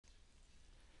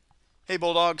Hey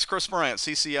Bulldogs, Chris Bryant,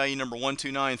 CCIE number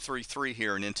 12933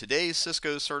 here, and in today's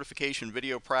Cisco Certification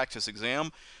Video Practice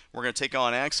Exam, we're going to take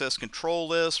on access control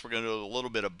lists, we're going to do a little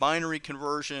bit of binary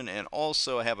conversion, and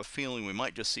also I have a feeling we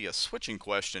might just see a switching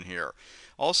question here.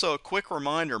 Also, a quick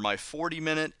reminder, my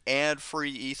 40-minute ad-free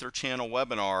Ether channel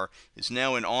webinar is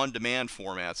now in on-demand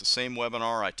format. It's the same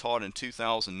webinar I taught in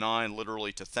 2009,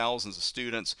 literally to thousands of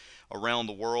students around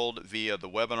the world via the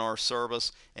webinar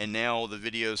service, and now the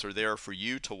videos are there for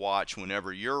you to watch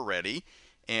whenever you're ready.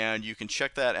 And you can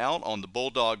check that out on the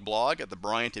Bulldog blog at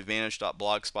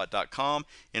thebryantadvantage.blogspot.com,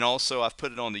 and also I've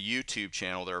put it on the YouTube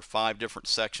channel. There are 5 different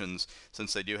sections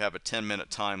since they do have a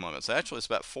 10-minute time limit. So actually it's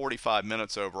about 45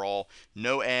 minutes overall.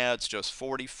 No ads, just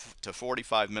 40 to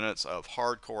 45 minutes of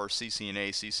hardcore CCNA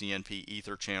CCNP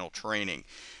Ether channel training.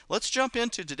 Let's jump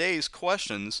into today's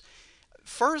questions.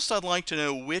 First, I'd like to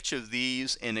know which of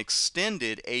these an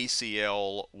extended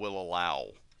ACL will allow.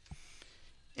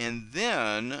 And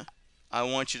then I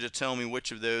want you to tell me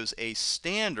which of those a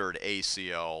standard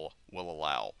ACL will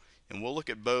allow. And we'll look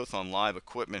at both on live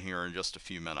equipment here in just a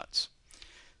few minutes.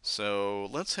 So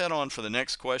let's head on for the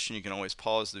next question. You can always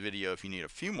pause the video if you need a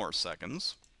few more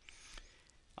seconds.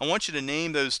 I want you to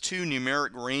name those 2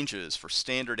 numeric ranges for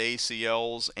standard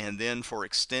ACLs and then for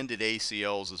extended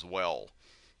ACLs as well.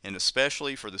 And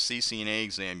especially for the CCNA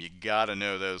exam, you got to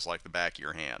know those like the back of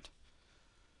your hand,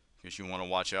 because you want to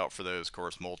watch out for those, of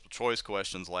course, multiple choice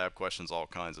questions, lab questions, all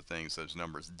kinds of things. Those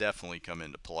numbers definitely come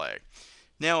into play.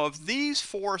 Now, of these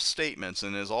 4 statements,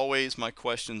 and as always my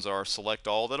questions are select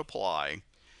all that apply,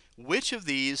 which of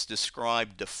these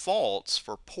describe defaults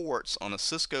for ports on a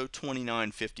Cisco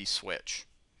 2950 switch?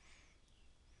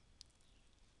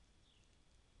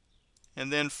 And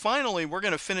then finally, we're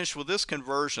going to finish with this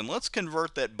conversion. Let's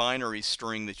convert that binary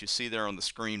string that you see there on the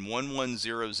screen,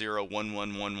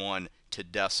 11001111, to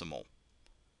decimal.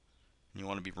 You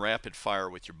want to be rapid fire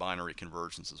with your binary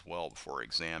conversions as well before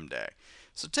exam day.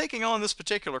 So taking on this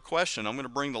particular question, I'm going to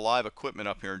bring the live equipment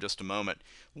up here in just a moment.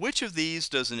 Which of these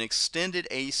does an extended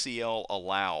ACL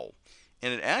allow?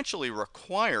 And it actually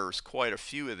requires quite a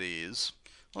few of these.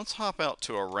 Let's hop out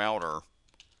to a router.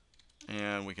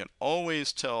 And we can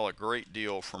always tell a great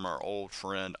deal from our old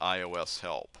friend iOS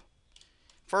help.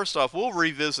 First off, we'll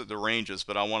revisit the ranges,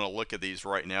 but I want to look at these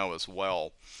right now as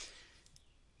well.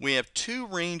 We have 2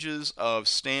 ranges of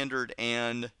standard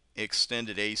and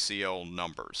extended ACL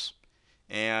numbers.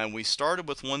 And we started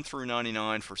with 1 through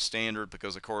 99 for standard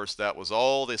because, of course, that was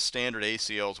all the standard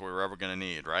ACLs we were ever going to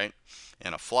need, right?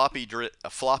 And a floppy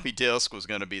disk was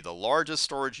going to be the largest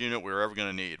storage unit we were ever going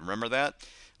to need. Remember that?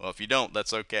 Well, if you don't,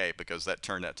 that's okay, because that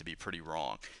turned out to be pretty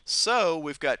wrong. So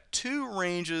we've got 2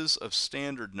 ranges of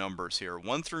standard numbers here,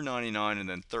 1 through 99 and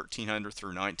then 1300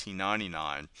 through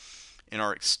 1999. And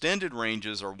our extended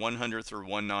ranges are 100 through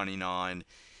 199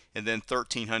 and then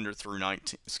 1300 through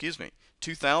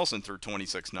 2000 through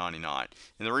 2699.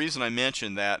 And the reason I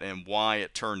mentioned that and why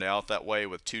it turned out that way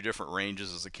with 2 different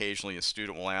ranges is occasionally a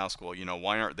student will ask, well,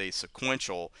 why aren't they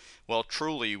sequential? Well,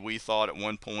 truly, we thought at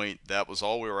one point that was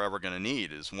all we were ever going to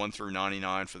need, is 1 through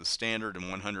 99 for the standard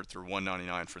and 100 through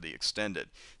 199 for the extended.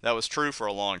 That was true for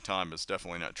a long time, but it's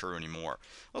definitely not true anymore.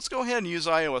 Let's go ahead and use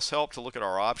iOS help to look at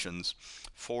our options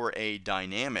for an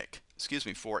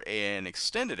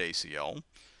extended ACL.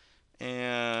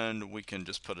 And we can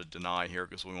just put a deny here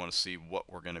because we want to see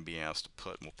what we're going to be asked to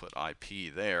put. We'll put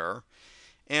IP there.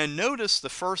 And notice the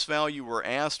first value we're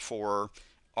asked for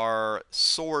are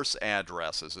source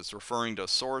addresses. It's referring to a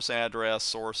source address,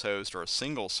 source host, or a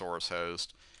single source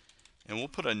host. And we'll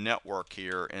put a network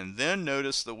here. And then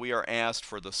notice that we are asked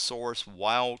for the source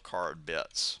wildcard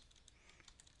bits.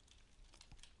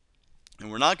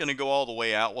 And we're not going to go all the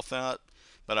way out with that.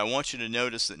 But I want you to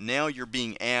notice that now you're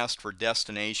being asked for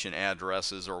destination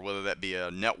addresses, or whether that be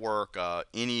a network,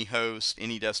 any host,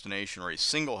 any destination, or a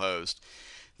single host.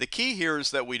 The key here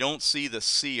is that we don't see the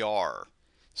CR.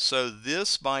 So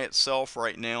this by itself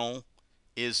right now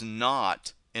is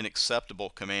not an acceptable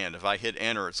command. If I hit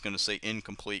enter, it's going to say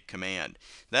incomplete command.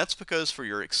 That's because for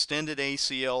your extended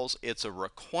ACLs, it's a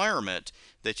requirement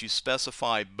that you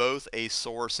specify both a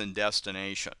source and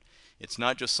destination. It's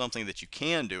not just something that you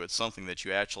can do, it's something that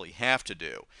you actually have to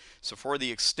do. So for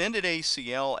the extended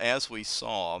ACL, as we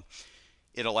saw,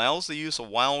 it allows the use of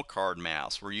wildcard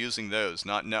masks. We're using those,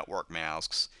 not network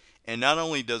masks. And not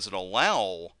only does it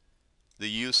allow the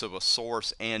use of a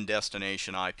source and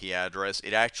destination IP address,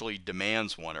 it actually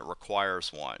demands one, it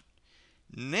requires one.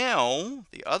 Now,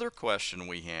 the other question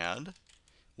we had,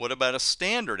 what about a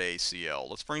standard ACL?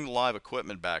 Let's bring the live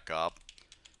equipment back up,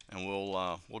 and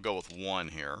we'll go with 1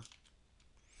 here.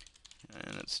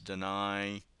 And it's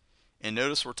deny. And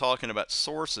notice we're talking about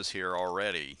sources here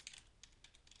already.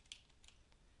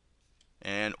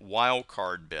 and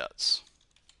wildcard bits.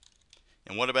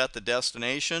 And what about the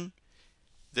destination?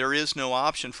 There is no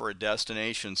option for a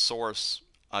destination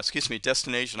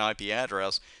destination IP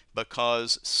address,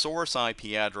 because source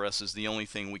IP address is the only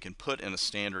thing we can put in a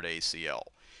standard ACL.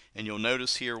 And you'll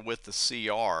notice here with the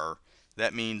CR,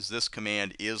 that means this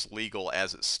command is legal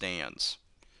as it stands.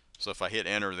 So if I hit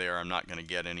enter there, I'm not going to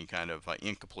get any kind of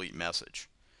incomplete message.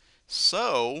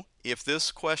 So if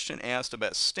this question asked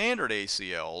about standard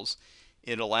ACLs,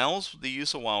 it allows the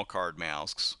use of wildcard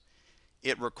masks.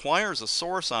 It requires a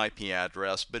source IP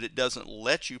address, but it doesn't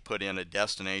let you put in a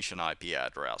destination IP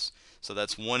address. So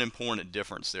that's one important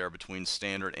difference there between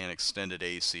standard and extended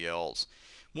ACLs.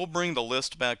 We'll bring the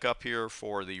list back up here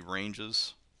for the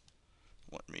ranges.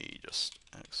 Let me just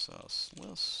access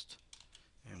list.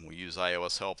 And we use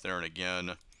iOS help there. And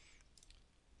again,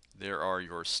 there are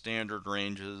your standard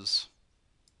ranges.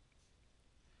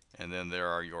 And then there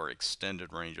are your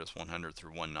extended ranges, 100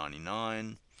 through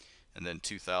 199. And then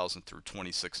 2000 through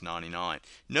 2699.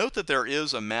 Note that there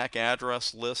is a MAC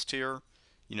address list here.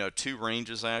 You know, two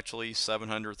ranges actually,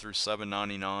 700 through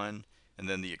 799. And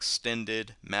then the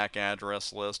extended MAC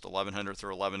address list, 1100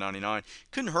 through 1199.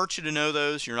 Couldn't hurt you to know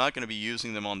those. You're not going to be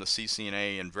using them on the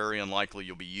CCNA, and very unlikely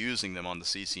you'll be using them on the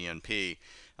CCNP.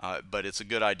 But it's a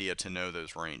good idea to know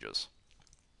those ranges.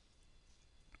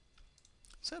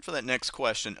 So for that next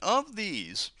question, of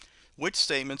these, which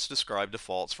statements describe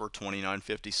defaults for a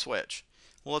 2950 switch?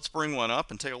 Well, let's bring one up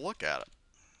and take a look at it.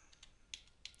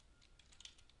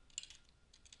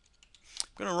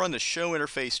 I'm going to run the show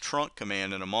interface trunk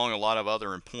command, and among a lot of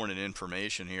other important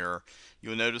information here,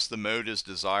 you'll notice the mode is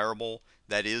desirable.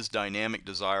 That is dynamic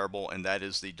desirable, and that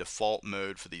is the default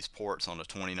mode for these ports on a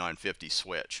 2950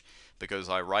 switch. Because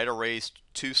I right erased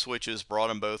two switches, brought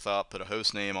them both up, put a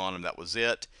host name on them, that was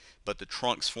it. But the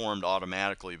trunks formed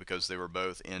automatically because they were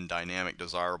both in dynamic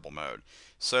desirable mode.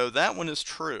 So that one is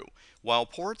true. While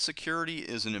port security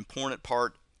is an important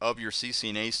part of your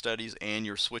CCNA studies and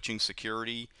your switching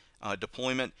security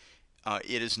deployment,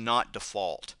 it is not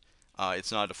default.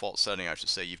 It's not a default setting, I should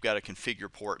say. You've got to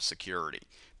configure port security.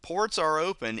 Ports are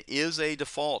open is a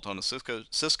default on a Cisco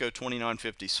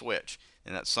 2950 switch,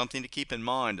 and that's something to keep in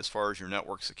mind as far as your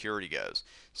network security goes.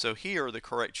 So here the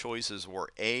correct choices were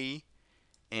A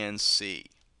and C.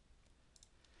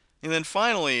 And then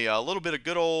finally, a little bit of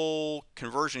good old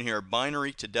conversion here,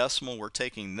 binary to decimal. We're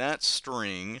taking that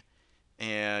string,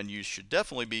 and you should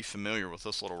definitely be familiar with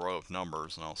this little row of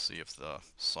numbers, and I'll see if the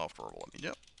software will let me.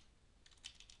 Yep.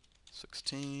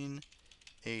 16,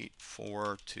 8,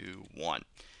 4, 2, 1.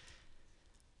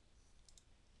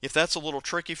 If that's a little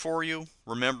tricky for you,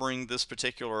 remembering this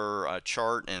particular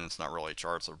chart, and it's not really a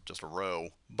chart, it's just a row,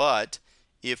 but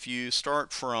if you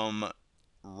start from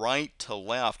right to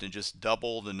left and just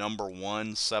double the number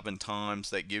 1 7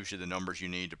 times, that gives you the numbers you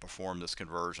need to perform this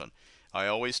conversion. I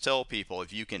always tell people,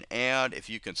 if you can add, if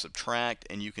you can subtract,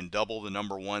 and you can double the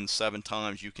number 1 7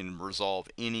 times, you can resolve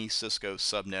any Cisco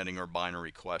subnetting or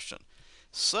binary question.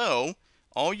 So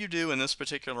all you do in this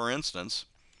particular instance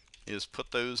is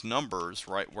put those numbers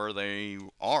right where they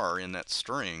are in that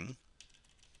string,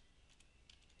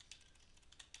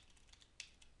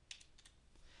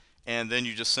 and then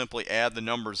you just simply add the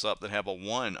numbers up that have a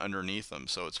 1 underneath them.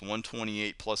 So it's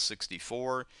 128 plus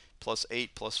 64 plus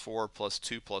 8 plus 4 plus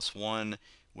 2 plus 1,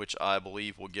 which I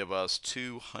believe will give us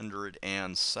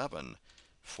 207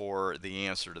 for the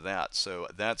answer to that. So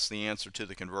that's the answer to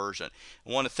the conversion.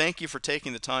 I want to thank you for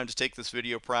taking the time to take this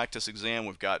video practice exam.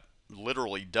 We've got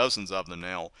literally dozens of them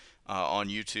now on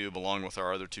YouTube, along with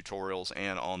our other tutorials,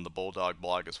 and on the Bulldog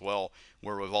blog as well,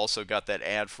 where we've also got that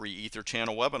ad-free Ether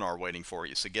channel webinar waiting for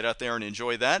you. So get out there and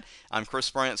enjoy that. I'm Chris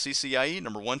Bryant, CCIE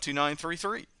number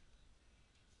 12933.